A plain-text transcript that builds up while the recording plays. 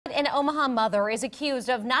An Omaha mother is accused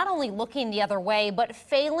of not only looking the other way, but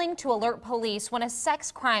failing to alert police when a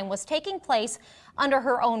sex crime was taking place under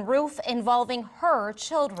her own roof involving her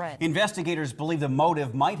children. Investigators believe the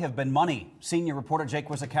motive might have been money. Senior reporter Jake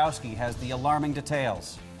Wizakowski has the alarming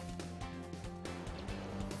details.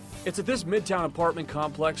 It's at this Midtown apartment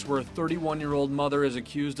complex where a 31-year-old mother is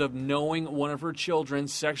accused of knowing one of her children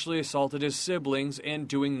sexually assaulted his siblings and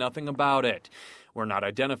doing nothing about it. We're not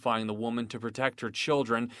identifying the woman to protect her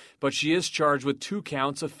children, but she is charged with 2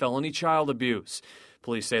 counts of felony child abuse.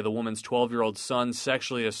 Police say the woman's 12-year-old son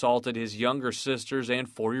sexually assaulted his younger sisters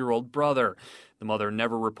and 4-year-old brother. The mother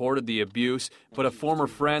never reported the abuse, but a former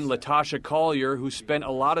friend, Latasha Collier, who spent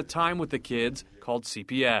a lot of time with the kids, called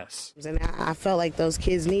CPS. And I felt like those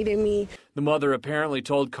kids needed me. The mother apparently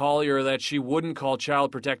told Collier that she wouldn't call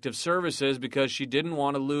Child Protective Services because she didn't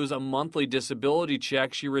want to lose a monthly disability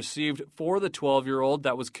check she received for the 12-year-old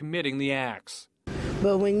that was committing the acts.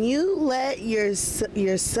 But when you let your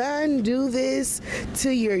son do this to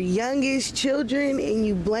your youngest children and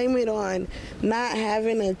you blame it on not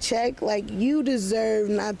having a check, like, you deserve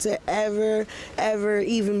not to ever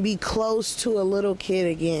even be close to a little kid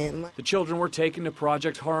again. The children were taken to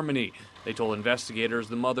Project Harmony. They told investigators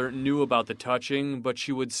the mother knew about the touching, but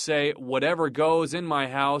she would say, "Whatever goes in my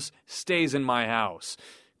house stays in my house."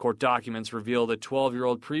 Court documents reveal that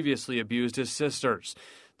 12-year-old previously abused his sisters.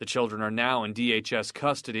 The children are now in DHS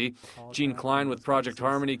custody. Gene Klein with Project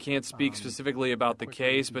Harmony can't speak specifically about the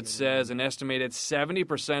case, but says an estimated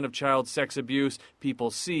 70% of child sex abuse people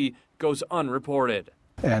see goes unreported.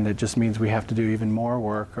 And it just means we have to do even more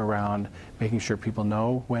work around making sure people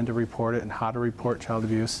know when to report it and how to report child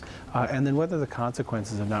abuse, and then whether the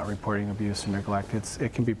consequences of not reporting abuse or neglect.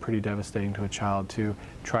 It can be pretty devastating to a child to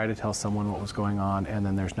try to tell someone what was going on and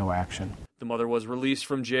then there's no action. The mother was released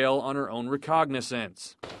from jail on her own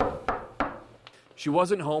recognizance. She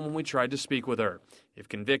wasn't home when we tried to speak with her. If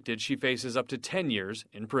convicted, she faces up to 10 years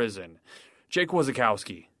in prison. Jake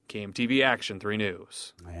Wizakowski, KMTV Action 3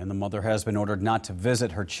 News. And the mother has been ordered not to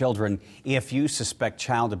visit her children. If you suspect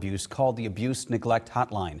child abuse, call the Abuse Neglect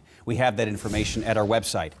Hotline. We have that information at our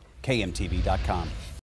website, KMTV.com.